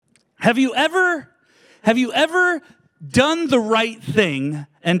Have you ever done the right thing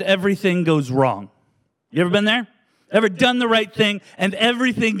and everything goes wrong? You ever been there? Ever done the right thing and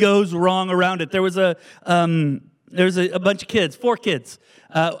everything goes wrong around it? There was a bunch of kids, 4 kids,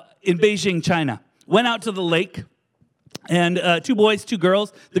 in Beijing, China. Went out to the lake, and 2 boys, 2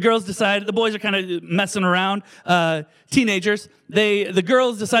 girls. The girls decided, the boys are kind of messing around, teenagers. The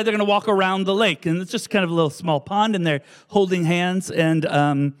girls decide they're going to walk around the lake, and it's just kind of a little small pond, and they're holding hands, and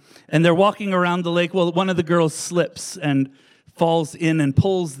they're walking around the lake. Well, one of the girls slips and falls in and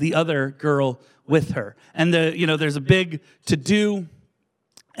pulls the other girl with her. And there's a big to-do,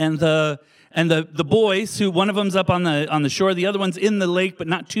 and the boys, who one of them's up on the shore, the other one's in the lake but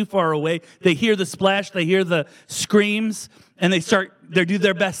not too far away. They hear the splash, they hear the screams, and they do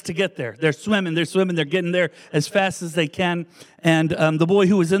their best to get there. They're swimming, they're getting there as fast as they can. And the boy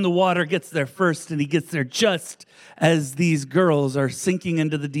who was in the water gets there first, and he gets there just as these girls are sinking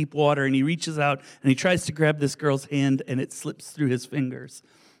into the deep water, and he reaches out and he tries to grab this girl's hand, and it slips through his fingers.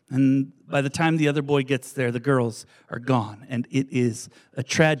 And by the time the other boy gets there, the girls are gone, and it is a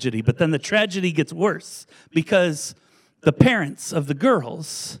tragedy. But then the tragedy gets worse, because the parents of the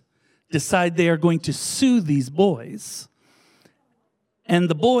girls decide they are going to sue these boys. And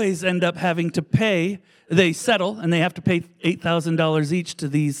the boys end up having to pay, they settle, and they have to pay $8,000 each to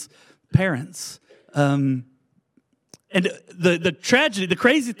these parents. And the tragedy, the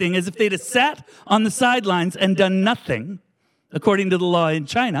crazy thing is, if they'd have sat on the sidelines and done nothing, according to the law in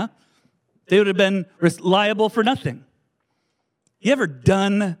China, they would have been liable for nothing. You ever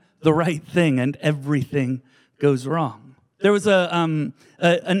done the right thing and everything goes wrong? There was a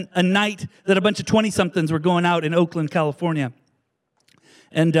night that a bunch of 20-somethings were going out in Oakland, California.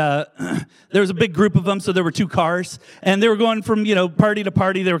 And there was a big group of them, so there were 2 cars. And they were going from, party to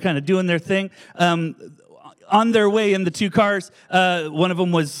party. They were kind of doing their thing. On their way in the 2 cars, one of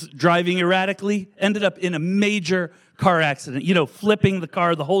them was driving erratically, ended up in a major car accident, flipping the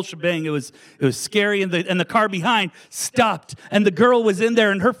car, the whole shebang. It was scary, and the car behind stopped, and the girl was in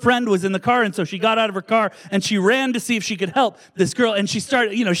there, and her friend was in the car, and so she got out of her car, and she ran to see if she could help this girl, and she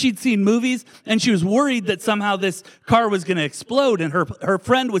started, she'd seen movies, and she was worried that somehow this car was going to explode, and her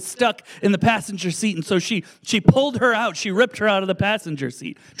friend was stuck in the passenger seat, and so she pulled her out, she ripped her out of the passenger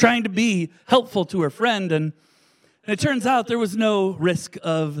seat, trying to be helpful to her friend, and it turns out there was no risk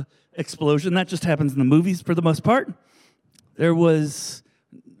of explosion. That just happens in the movies for the most part. There was,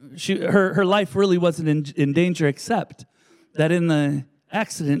 her life really wasn't in danger, except that in the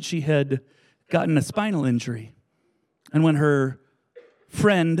accident she had gotten a spinal injury. And when her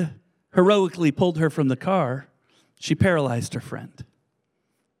friend heroically pulled her from the car, she paralyzed her friend.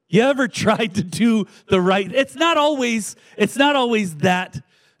 You ever tried to do the right? It's not always that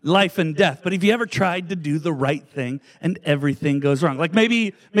life and death, but have you ever tried to do the right thing and everything goes wrong? Like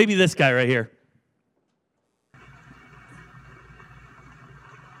maybe this guy right here.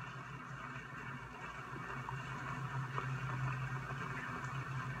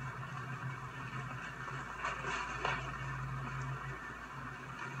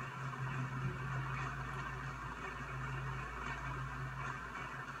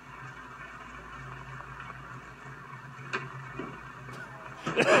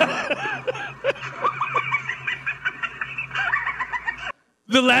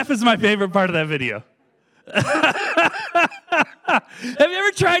 The laugh is my favorite part of that video. Have you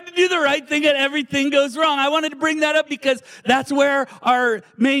ever tried to do the right thing and everything goes wrong? I wanted to bring that up because that's where our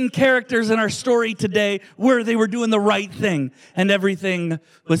main characters in our story today were. They were doing the right thing and everything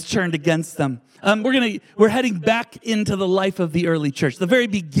was turned against them. We're heading back into the life of the early church, the very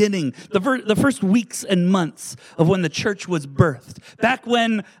beginning, the first weeks and months of when the church was birthed. Back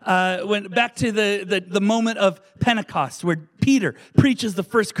back to the moment of Pentecost, where Peter preaches the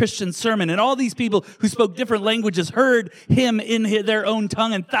first Christian sermon, and all these people who spoke different languages heard him in their own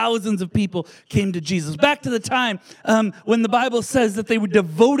tongue, and thousands of people came to Jesus. Back to the time when the Bible says that they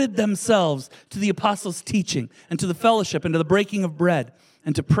devoted themselves to the apostles' teaching and to the fellowship and to the breaking of bread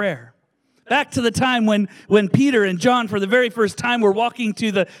and to prayer. Back to the time when Peter and John, for the very first time, were walking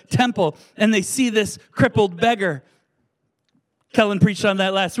to the temple and they see this crippled beggar. Kellen preached on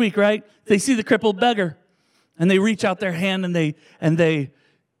that last week, right? They see the crippled beggar and they reach out their hand and they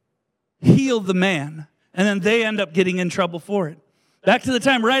heal the man. And then they end up getting in trouble for it. Back to the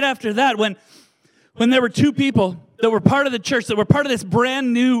time right after that when there were 2 people that were part of the church, that were part of this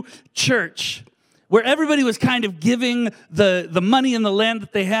brand new church, where everybody was kind of giving the money and the land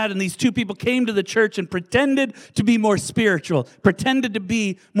that they had, and these 2 people came to the church and pretended to be more spiritual, pretended to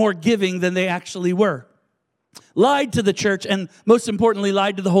be more giving than they actually were. lied to the church, and most importantly,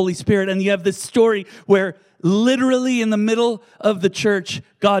 lied to the Holy Spirit. And you have this story where literally in the middle of the church,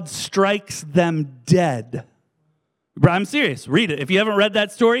 God strikes them dead. I'm serious. Read it. If you haven't read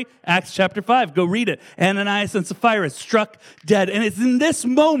that story, Acts chapter 5, go read it. Ananias and Sapphira struck dead. And it's in this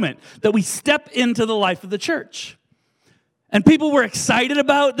moment that we step into the life of the church. And people were excited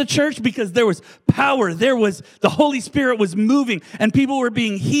about the church because there was power. The Holy Spirit was moving, and people were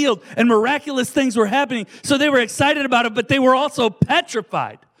being healed, and miraculous things were happening. So they were excited about it, but they were also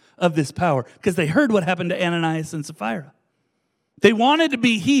petrified of this power because they heard what happened to Ananias and Sapphira. They wanted to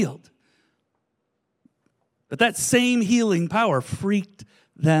be healed. But that same healing power freaked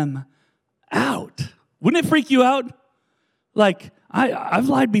them out. Wouldn't it freak you out? Like, I've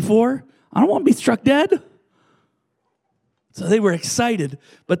lied before. I don't want to be struck dead. So they were excited,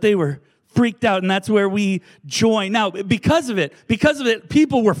 but they were freaked out, and that's where we join. Now, because of it,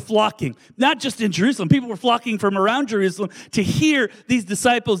 people were flocking, not just in Jerusalem. People were flocking from around Jerusalem to hear these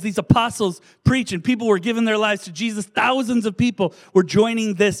disciples, these apostles preach, and people were giving their lives to Jesus. Thousands of people were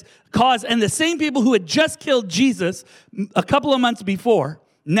joining this cause, and the same people who had just killed Jesus a couple of months before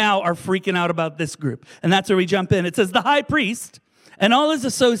now are freaking out about this group, and that's where we jump in. It says, the high priest and all his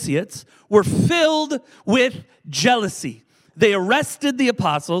associates were filled with jealousy. They arrested the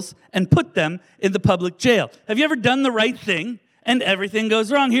apostles and put them in the public jail. Have you ever done the right thing and everything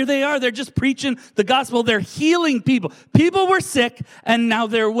goes wrong? Here they are. They're just preaching the gospel. They're healing people. People were sick and now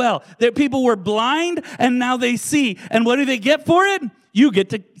they're well. People were blind and now they see. And what do they get for it? You get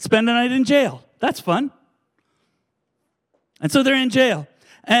to spend a night in jail. That's fun. And so they're in jail.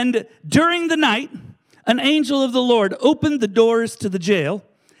 And during the night, an angel of the Lord opened the doors to the jail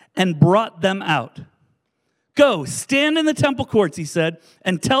and brought them out. Go, stand in the temple courts, he said,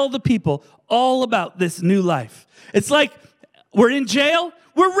 and tell the people all about this new life. It's like we're in jail,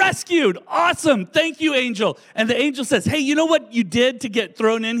 we're rescued. Awesome. Thank you, angel. And the angel says, hey, you know what you did to get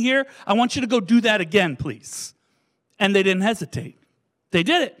thrown in here? I want you to go do that again, please. And they didn't hesitate. They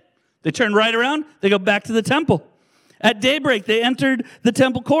did it. They turned right around. They go back to the temple. At daybreak, they entered the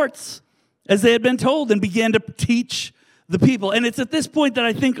temple courts as they had been told and began to teach the people. And it's at this point that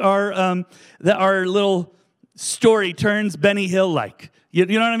I think our little story turns Benny Hill-like. You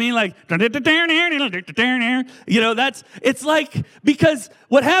know what I mean? Like, it's like, because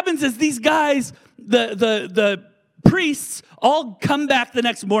what happens is these guys, the priests all come back the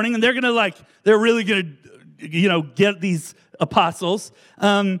next morning and they're really going to, get these apostles.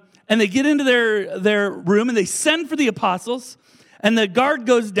 And they get into their room and they send for the apostles. And the guard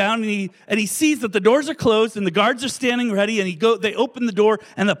goes down and he sees that the doors are closed and the guards are standing ready, and they open the door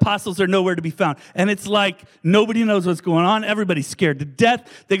and the apostles are nowhere to be found. And it's like nobody knows what's going on. Everybody's scared to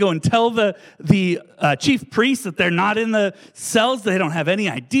death. They go and tell the chief priests that they're not in the cells. They don't have any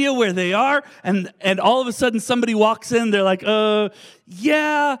idea where they are. And all of a sudden somebody walks in. They're like, I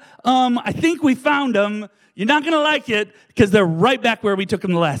think we found them. You're not going to like it because they're right back where we took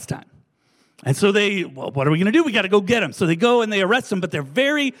them the last time. And so what are we going to do? We got to go get them. So they go and they arrest them, but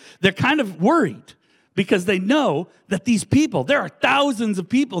they're kind of worried because they know that these people, there are thousands of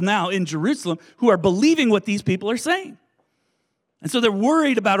people now in Jerusalem who are believing what these people are saying. And so they're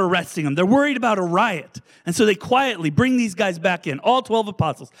worried about arresting them. They're worried about a riot. And so they quietly bring these guys back in, all 12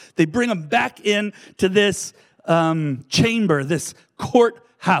 apostles. They bring them back in to this chamber, this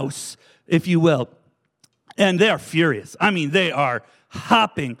courthouse, if you will. And they are furious. I mean, they are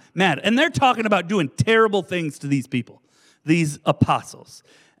hopping mad. And they're talking about doing terrible things to these people, these apostles.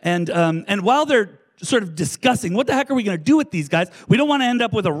 And while they're sort of discussing what the heck are we going to do with these guys, we don't want to end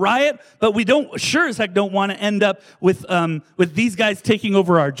up with a riot, but we sure as heck don't want to end up with these guys taking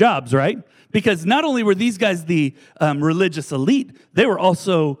over our jobs, right? Because not only were these guys the religious elite, they were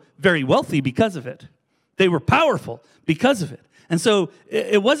also very wealthy because of it. They were powerful because of it. And so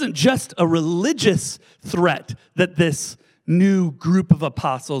it wasn't just a religious threat that this new group of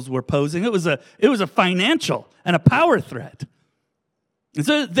apostles were posing. It was a financial and a power threat. And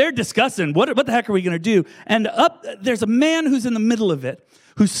so they're discussing, what the heck are we going to do? And there's a man who's in the middle of it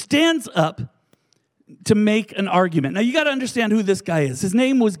who stands up to make an argument. Now, you got to understand who this guy is. His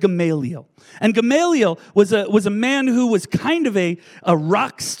name was Gamaliel. And Gamaliel was a man who was kind of a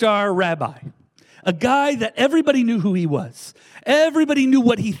rock star rabbi, a guy that everybody knew who he was. Everybody knew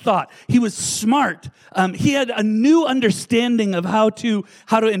what he thought. He was smart. He had a new understanding of how to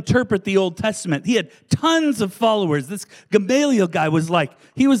interpret the Old Testament. He had tons of followers. This Gamaliel guy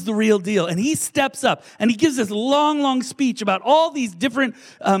he was the real deal. And he steps up and he gives this long, long speech about all these different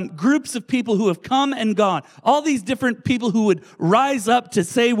groups of people who have come and gone. All these different people who would rise up to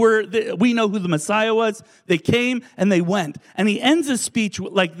say we know who the Messiah was. They came and they went. And he ends his speech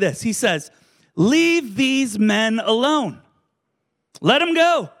like this. He says, Leave these men alone. Let them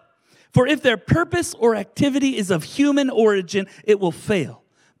go. For if their purpose or activity is of human origin, it will fail.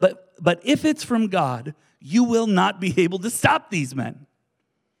 But if it's from God, you will not be able to stop these men.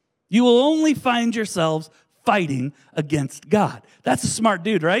 You will only find yourselves fighting against God. That's a smart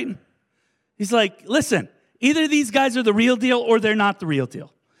dude, right? He's like, listen, either these guys are the real deal or they're not the real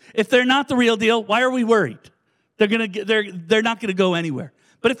deal. If they're not the real deal, why are we worried? They're not gonna go anywhere.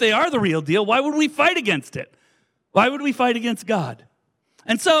 But if they are the real deal, why would we fight against it? Why would we fight against God?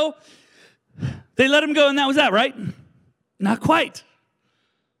 And so they let him go, and that was that, right? Not quite.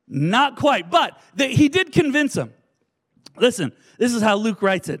 Not quite. But he did convince them. Listen, this is how Luke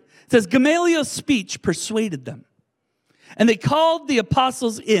writes it. It says, Gamaliel's speech persuaded them. And they called the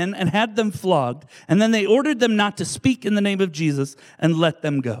apostles in and had them flogged. And then they ordered them not to speak in the name of Jesus and let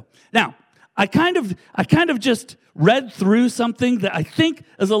them go. Now, I kind of just read through something that I think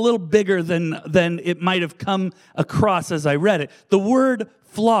is a little bigger than it might have come across as I read it. The word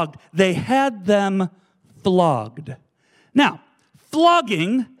flogged. They had them flogged. Now,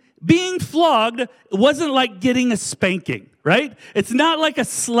 being flogged wasn't like getting a spanking, right? It's not like a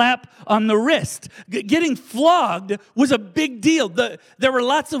slap on the wrist. Getting flogged was a big deal. There were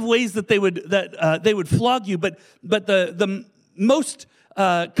lots of ways that they would flog you, but the most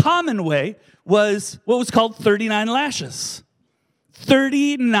common way was what was called 39 lashes.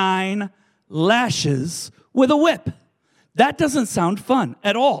 39 lashes with a whip. That doesn't sound fun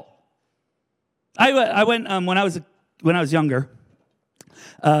at all. I went when I was younger.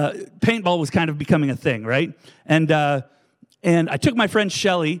 Paintball was kind of becoming a thing, right? And I took my friend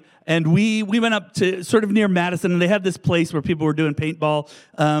Shelly, and we went up to sort of near Madison, and they had this place where people were doing paintball.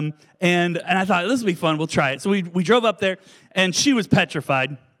 And I thought, this will be fun. We'll try it. So we drove up there, and she was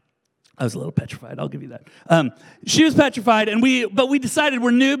petrified. I was a little petrified. I'll give you that. She was petrified, but we decided we're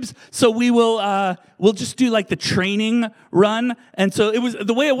noobs, so we'll just do like the training run. And so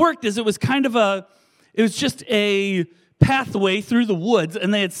the way it worked is it was just a pathway through the woods,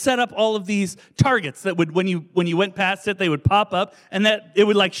 and they had set up all of these targets that would, when you went past it, they would pop up, and that it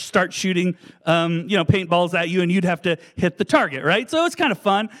would like start shooting, paintballs at you, and you'd have to hit the target, right? So it's kind of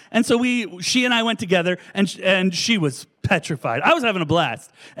fun. And so she and I went together, and she was petrified. I was having a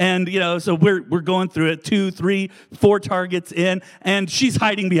blast, and so we're going through it, 2, 3, 4 targets in, and she's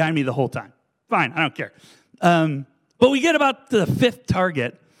hiding behind me the whole time. Fine, I don't care. But we get about the 5th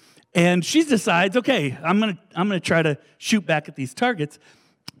target. And she decides, okay, I'm gonna try to shoot back at these targets,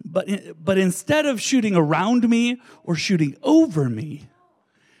 but instead of shooting around me or shooting over me,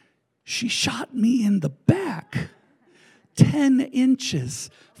 she shot me in the back, 10 inches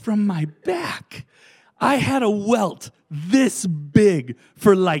from my back. I had a welt this big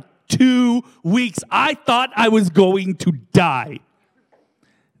for like 2 weeks. I thought I was going to die.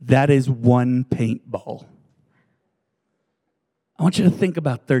 That is one paintball. I want you to think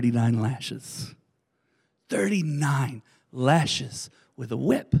about 39 lashes. 39 lashes with a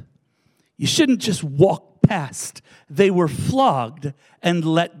whip. You shouldn't just walk past. They were flogged and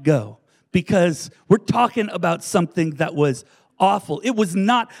let go, because we're talking about something that was awful. It was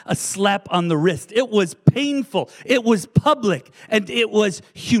not a slap on the wrist. It was painful. It was public, and it was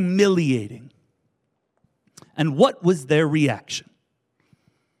humiliating. And what was their reaction?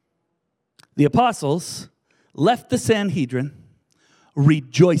 The apostles left the Sanhedrin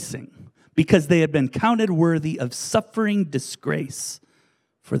rejoicing because they had been counted worthy of suffering disgrace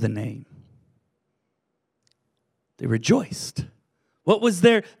for the name. They rejoiced.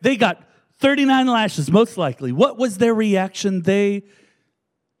 They got 39 lashes, most likely. What was their reaction? They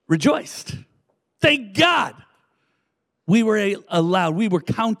rejoiced. Thank God we were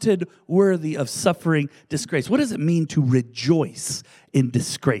counted worthy of suffering disgrace. What does it mean to rejoice in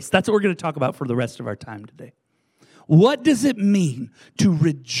disgrace? That's what we're going to talk about for the rest of our time today. What does it mean to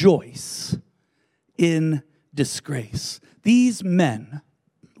rejoice in disgrace? These men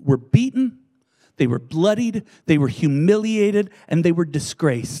were beaten, they were bloodied, they were humiliated, and they were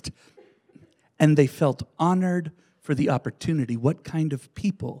disgraced. And they felt honored for the opportunity. What kind of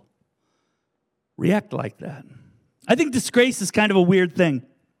people react like that? I think disgrace is kind of a weird thing.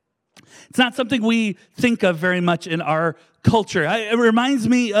 It's not something we think of very much in our culture. It reminds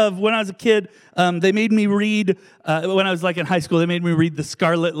me of when I was a kid. They made me read, when I was like in high school, they made me read The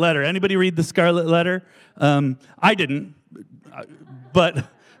Scarlet Letter. Anybody read The Scarlet Letter? I didn't, but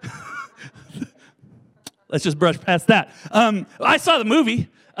let's just brush past that. I saw the movie,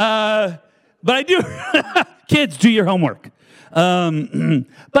 but I do. Kids, do your homework.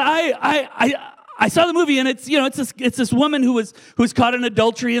 But I I saw the movie, and it's this woman who was caught in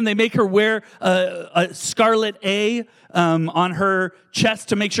adultery, and they make her wear a scarlet A on her chest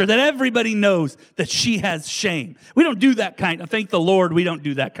to make sure that everybody knows that she has shame. We don't do that thank the Lord, we don't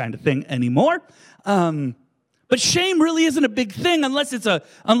do that kind of thing anymore. But shame really isn't a big thing unless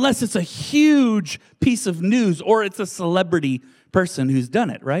it's a huge piece of news or it's a celebrity person who's done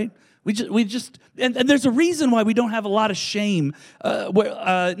it, right? And there's a reason why we don't have a lot of shame,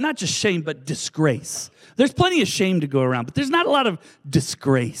 not just shame, but disgrace. There's plenty of shame to go around, but there's not a lot of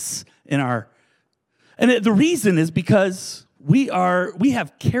disgrace in our. And the reason is because we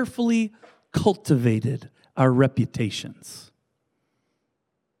have carefully cultivated our reputations.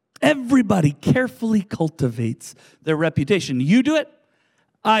 Everybody carefully cultivates their reputation. You do it,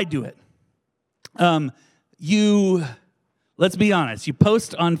 I do it. Let's be honest, you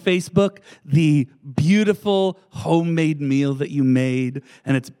post on Facebook the beautiful homemade meal that you made,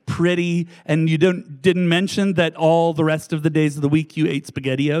 and it's pretty, and you didn't mention that all the rest of the days of the week you ate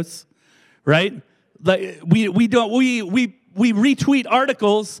SpaghettiOs, right? Like we retweet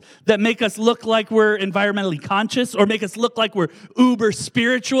articles that make us look like we're environmentally conscious or make us look like we're uber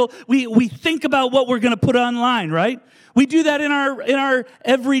spiritual. We think about what we're going to put online, right? We do that in our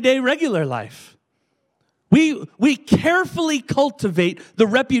everyday regular life. We carefully cultivate the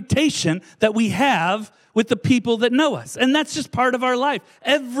reputation that we have with the people that know us. And that's just part of our life.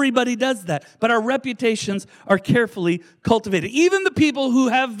 Everybody does that. But our reputations are carefully cultivated. Even the people who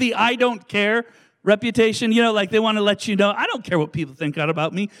have the I don't care reputation, like they want to let you know, I don't care what people think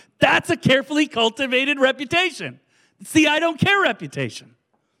about me. That's a carefully cultivated reputation. It's the I don't care reputation.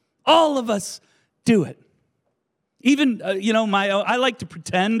 All of us do it. Even, I like to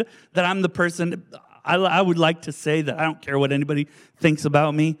pretend that I'm the person. I would like to say that I don't care what anybody thinks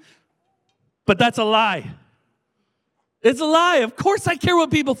about me, but that's a lie. It's a lie. Of course I care what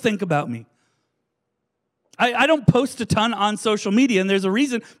people think about me. I don't post a ton on social media, and there's a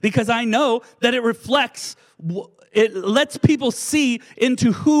reason, because I know that it reflects, it lets people see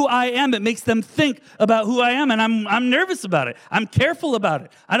into who I am. It makes them think about who I am, and I'm nervous about it. I'm careful about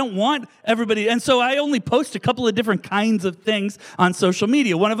it. I don't want everybody, and so I only post a couple of different kinds of things on social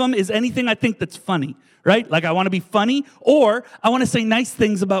media. One of them is anything I think that's funny, right? Like I want to be funny, or I want to say nice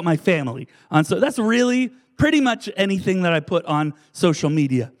things about my family. So that's really pretty much anything that I put on social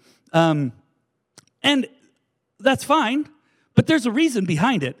media. And that's fine, but there's a reason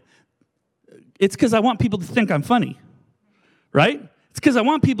behind it. It's because I want people to think I'm funny, right? It's because I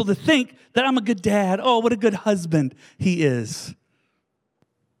want people to think that I'm a good dad. Oh, what a good husband he is.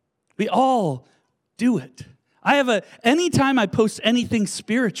 We all do it. Anytime I post anything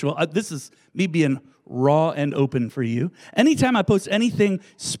spiritual, this is me being raw and open for you. Anytime I post anything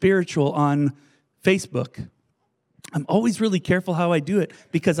spiritual on Facebook, I'm always really careful how I do it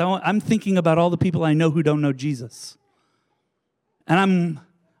because I'm thinking about all the people I know who don't know Jesus. And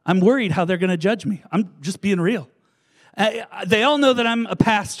I'm worried how they're going to judge me. I'm just being real. They all know that I'm a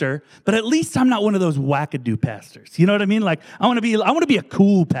pastor, but at least I'm not one of those wackadoo pastors. You know what I mean? Like I want to be a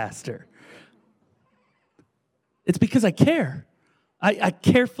cool pastor. It's because I care. I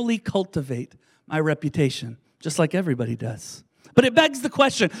carefully cultivate my reputation, just like everybody does. But it begs the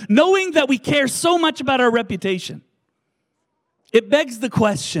question, knowing that we care so much about our reputation, it begs the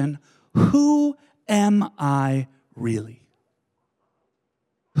question, who am I really?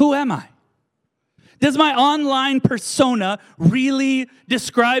 Who am I? Does my online persona really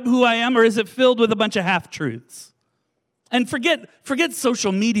describe who I am, or is it filled with a bunch of half-truths? And forget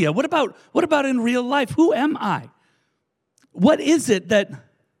social media. What about in real life? Who am I? What is it that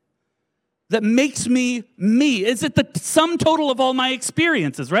makes me me? Is it the sum total of all my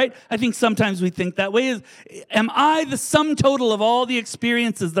experiences, right? I think sometimes we think that way. Am I the sum total of all the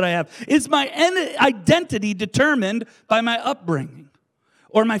experiences that I have? Is my identity determined by my upbringing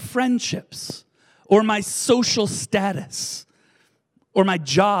or my friendships or my social status or my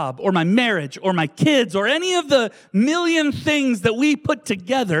job or my marriage or my kids or any of the million things that we put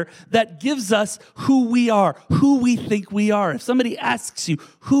together that gives us who we are, who we think we are? If somebody asks you,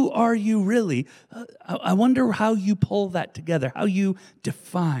 who are you really? I wonder how you pull that together, how you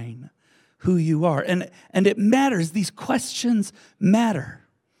define who you are. And it matters. These questions matter.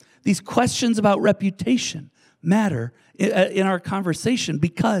 These questions about reputation matter in our conversation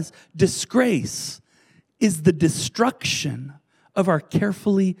because disgrace is the destruction of our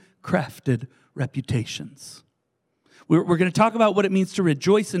carefully crafted reputations. We're going to talk about what it means to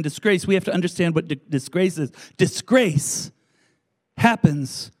rejoice in disgrace. We have to understand what disgrace is. Disgrace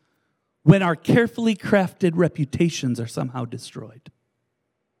happens when our carefully crafted reputations are somehow destroyed.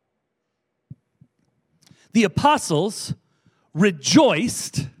 The apostles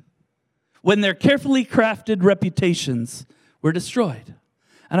rejoiced when their carefully crafted reputations were destroyed.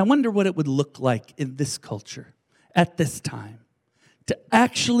 And I wonder what it would look like in this culture at this time to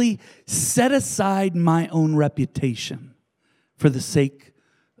actually set aside my own reputation for the sake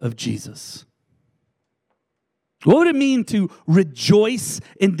of Jesus. What would it mean to rejoice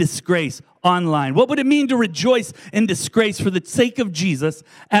in disgrace online? What would it mean to rejoice in disgrace for the sake of Jesus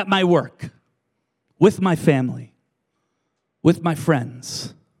at my work, with my family, with my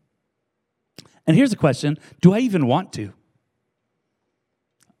friends? And here's a question, do I even want to?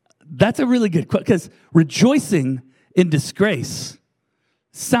 That's a really good question, because rejoicing in disgrace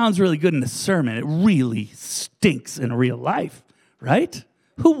sounds really good in a sermon. It really stinks in real life, right?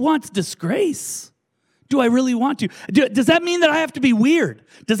 Who wants disgrace? Do I really want to? Does that mean that I have to be weird?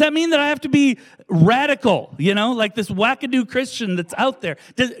 Does that mean that I have to be radical, like this wackadoo Christian that's out there?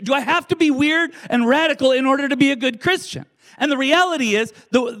 Do I have to be weird and radical in order to be a good Christian? And the reality is,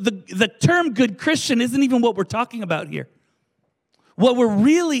 the term good Christian isn't even what we're talking about here. What we're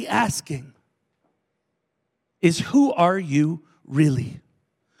really asking is, who are you really?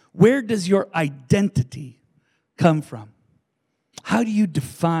 Where does your identity come from? How do you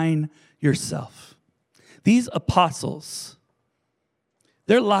define yourself? These apostles,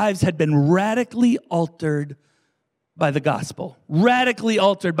 their lives had been radically altered by the gospel, radically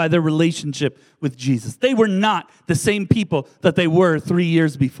altered by their relationship with Jesus. They were not the same people that they were 3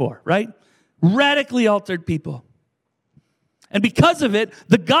 years before, right? Radically altered people. And because of it,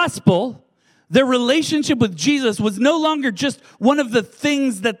 the gospel, their relationship with Jesus, was no longer just one of the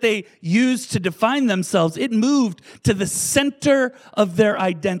things that they used to define themselves. It moved to the center of their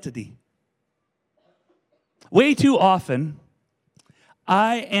identity. Way too often,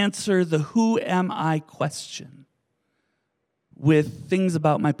 I answer the who am I question with things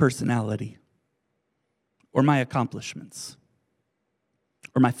about my personality or my accomplishments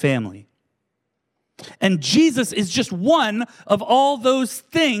or my family. And Jesus is just one of all those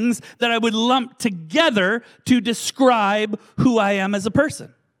things that I would lump together to describe who I am as a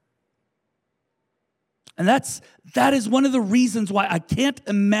person. And that is one of the reasons why I can't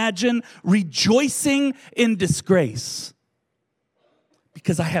imagine rejoicing in disgrace.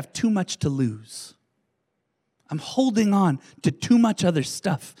 Because I have too much to lose. I'm holding on to too much other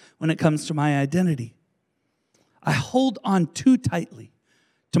stuff when it comes to my identity. I hold on too tightly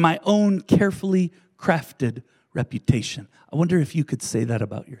to my own carefully crafted reputation. I wonder if you could say that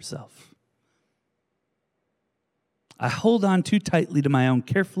about yourself. I hold on too tightly to my own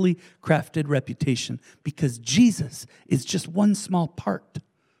carefully crafted reputation because Jesus is just one small part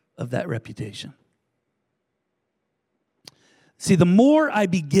of that reputation. See, the more I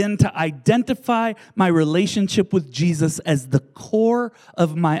begin to identify my relationship with Jesus as the core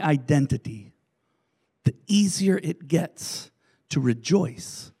of my identity, the easier it gets to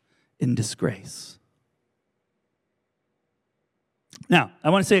rejoice in disgrace. Now,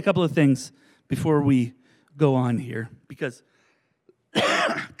 I want to say a couple of things before we go on here, because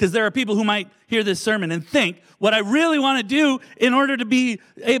there are people who might hear this sermon and think, what I really want to do in order to be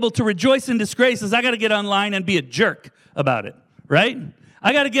able to rejoice in disgrace is I got to get online and be a jerk about it, right?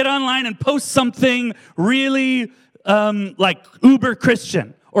 I got to get online and post something really like uber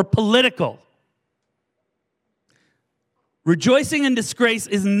Christian or political. Rejoicing in disgrace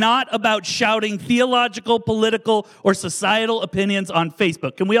is not about shouting theological, political, or societal opinions on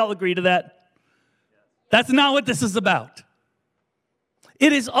Facebook. Can we all agree to that? That's not what this is about.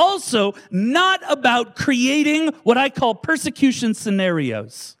 It is also not about creating what I call persecution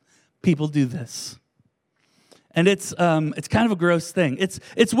scenarios. People do this. And it's kind of a gross thing.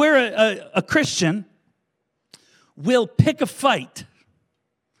 It's where a Christian will pick a fight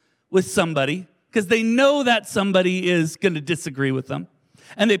with somebody because they know that somebody is going to disagree with them.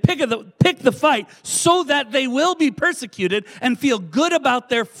 And they pick the fight so that they will be persecuted and feel good about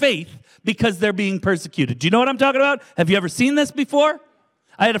their faith because they're being persecuted. Do you know what I'm talking about? Have you ever seen this before?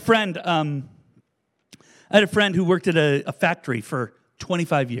 I had a friend who worked at a factory for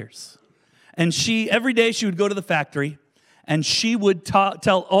 25 years. And every day she would go to the factory and she would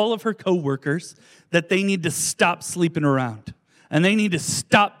tell all of her coworkers that they need to stop sleeping around. And they need to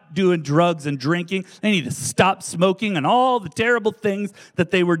stop doing drugs and drinking. They need to stop smoking and all the terrible things that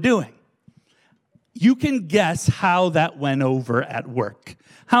they were doing. You can guess how that went over at work.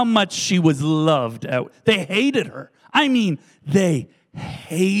 How much she was loved. They hated her. I mean, they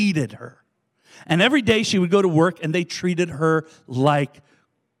hated her. And every day she would go to work and they treated her like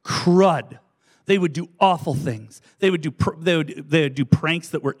crud. They would do awful things. They would do pranks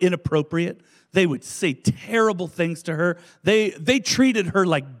that were inappropriate. They would say terrible things to her. They treated her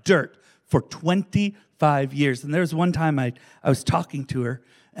like dirt for 25 years. And there was one time I was talking to her,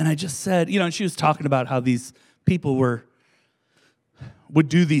 And I just said, and she was talking about how these people would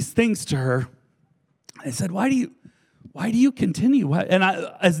do these things to her. I said, why do you continue? And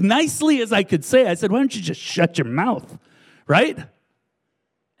I, as nicely as I could say, I said, why don't you just shut your mouth, right?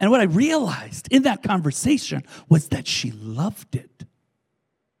 And what I realized in that conversation was that she loved it.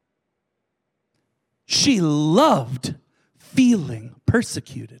 She loved feeling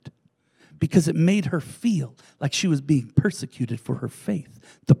persecuted because it made her feel like she was being persecuted for her faith.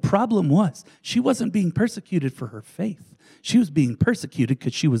 The problem was she wasn't being persecuted for her faith. She was being persecuted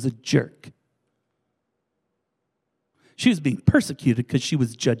because she was a jerk. She was being persecuted because she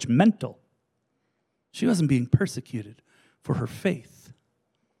was judgmental. She wasn't being persecuted for her faith.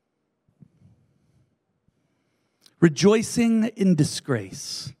 Rejoicing in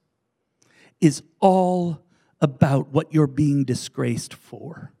disgrace is all about what you're being disgraced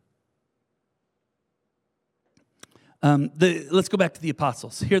for. Let's go back to the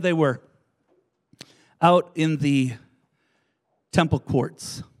apostles. Here they were out in the temple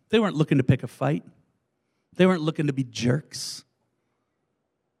courts. They weren't looking to pick a fight. They weren't looking to be jerks.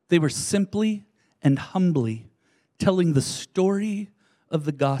 They were simply and humbly telling the story of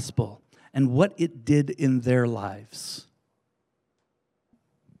the gospel and what it did in their lives.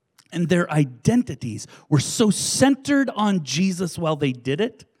 And their identities were so centered on Jesus while they did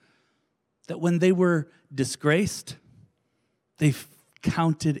it that when they were disgraced, they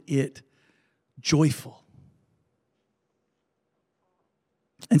counted it joyful.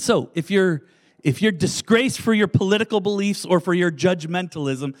 And so, if you're disgraced for your political beliefs or for your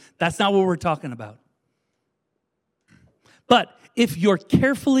judgmentalism, that's not what we're talking about. But if your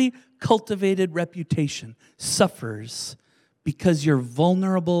carefully cultivated reputation suffers because you're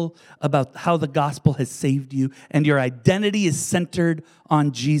vulnerable about how the gospel has saved you and your identity is centered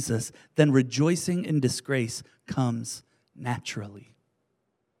on Jesus, then rejoicing in disgrace comes naturally.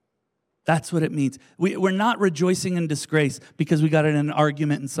 That's what it means. We're not rejoicing in disgrace because we got in an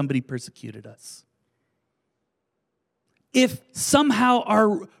argument and somebody persecuted us. If somehow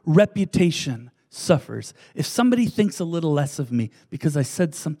our reputation suffers, if somebody thinks a little less of me because I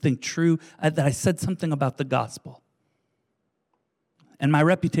said something true, that I said something about the gospel, and my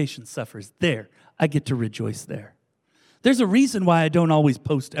reputation suffers, there, I get to rejoice there. There's a reason why I don't always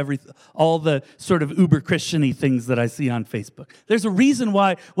post all the sort of uber Christian-y things that I see on Facebook. There's a reason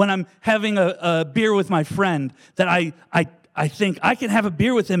why when I'm having a beer with my friend that I think I can have a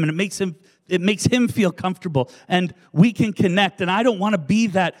beer with him and it makes him feel comfortable and we can connect. And I don't want to be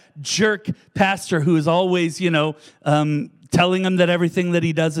that jerk pastor who is always, telling him that everything that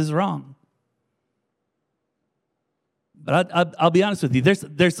he does is wrong. But I'll be honest with you.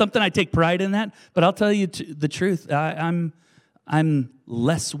 There's something I take pride in that. But I'll tell you the truth. I'm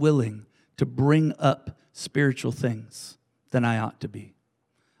less willing to bring up spiritual things than I ought to be.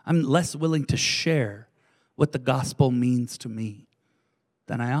 I'm less willing to share what the gospel means to me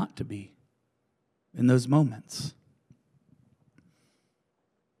than I ought to be in those moments.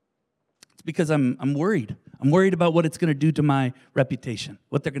 It's because I'm worried. I'm worried about what it's going to do to my reputation,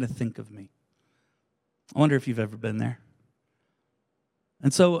 what they're going to think of me. I wonder if you've ever been there.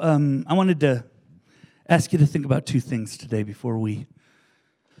 And so I wanted to ask you to think about two things today before we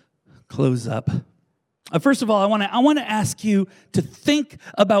close up. First of all, I want to ask you to think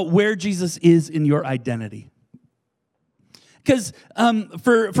about where Jesus is in your identity. Because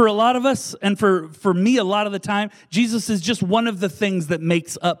for a lot of us, and for me a lot of the time, Jesus is just one of the things that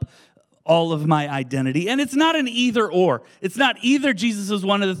makes up all of my identity. And it's not an either or. It's not either Jesus is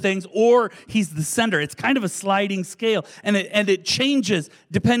one of the things or he's the center. It's kind of a sliding scale. And it changes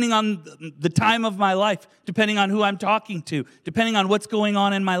depending on the time of my life, depending on who I'm talking to, depending on what's going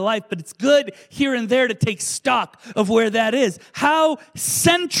on in my life. But it's good here and there to take stock of where that is. How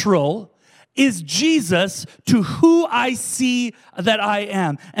central is Jesus to who I see that I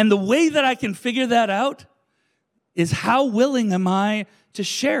am? And the way that I can figure that out is how willing am I to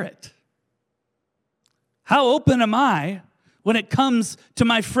share it? How open am I when it comes to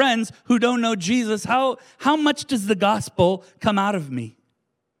my friends who don't know Jesus? How much does the gospel come out of me?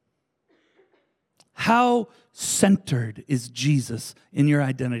 How centered is Jesus in your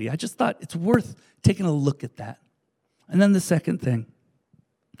identity? I just thought it's worth taking a look at that. And then the second thing,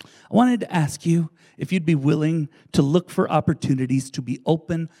 I wanted to ask you if you'd be willing to look for opportunities to be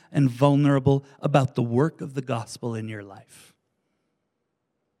open and vulnerable about the work of the gospel in your life.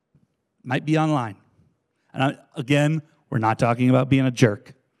 Might be online. And again, we're not talking about being a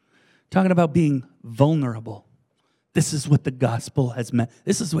jerk. We're talking about being vulnerable. This is what the gospel has meant.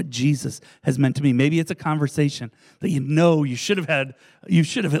 This is what Jesus has meant to me. Maybe it's a conversation that you should have had. You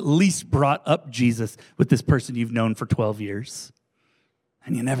should have at least brought up Jesus with this person you've known for 12 years.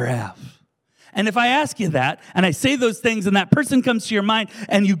 and you never have. And if I ask you that, and I say those things, and that person comes to your mind,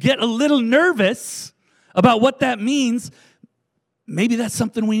 and you get a little nervous about what that means, maybe that's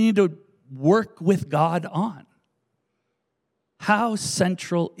something we need to work with God on. How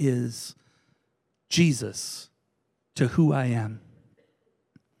central is Jesus to who I am?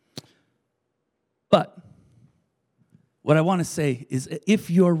 But what I want to say is, if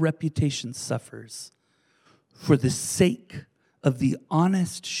your reputation suffers for the sake of the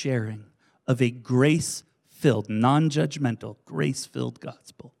honest sharing of a grace-filled, non-judgmental, grace-filled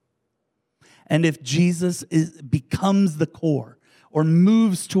gospel, and if Jesus becomes the core or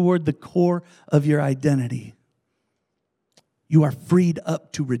moves toward the core of your identity, you are freed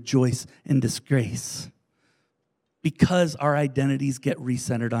up to rejoice in disgrace because our identities get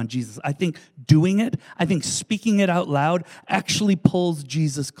recentered on Jesus. I think doing it, I think speaking it out loud actually pulls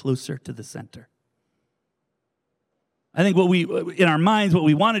Jesus closer to the center. I think in our minds, what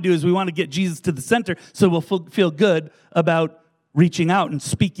we want to do is we want to get Jesus to the center so we'll feel good about reaching out and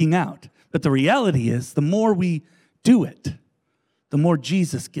speaking out. But the reality is, the more we do it, the more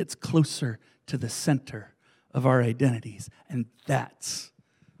Jesus gets closer to the center of our identities. And that's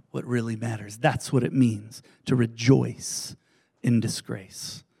what really matters. That's what it means to rejoice in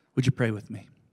disgrace. Would you pray with me?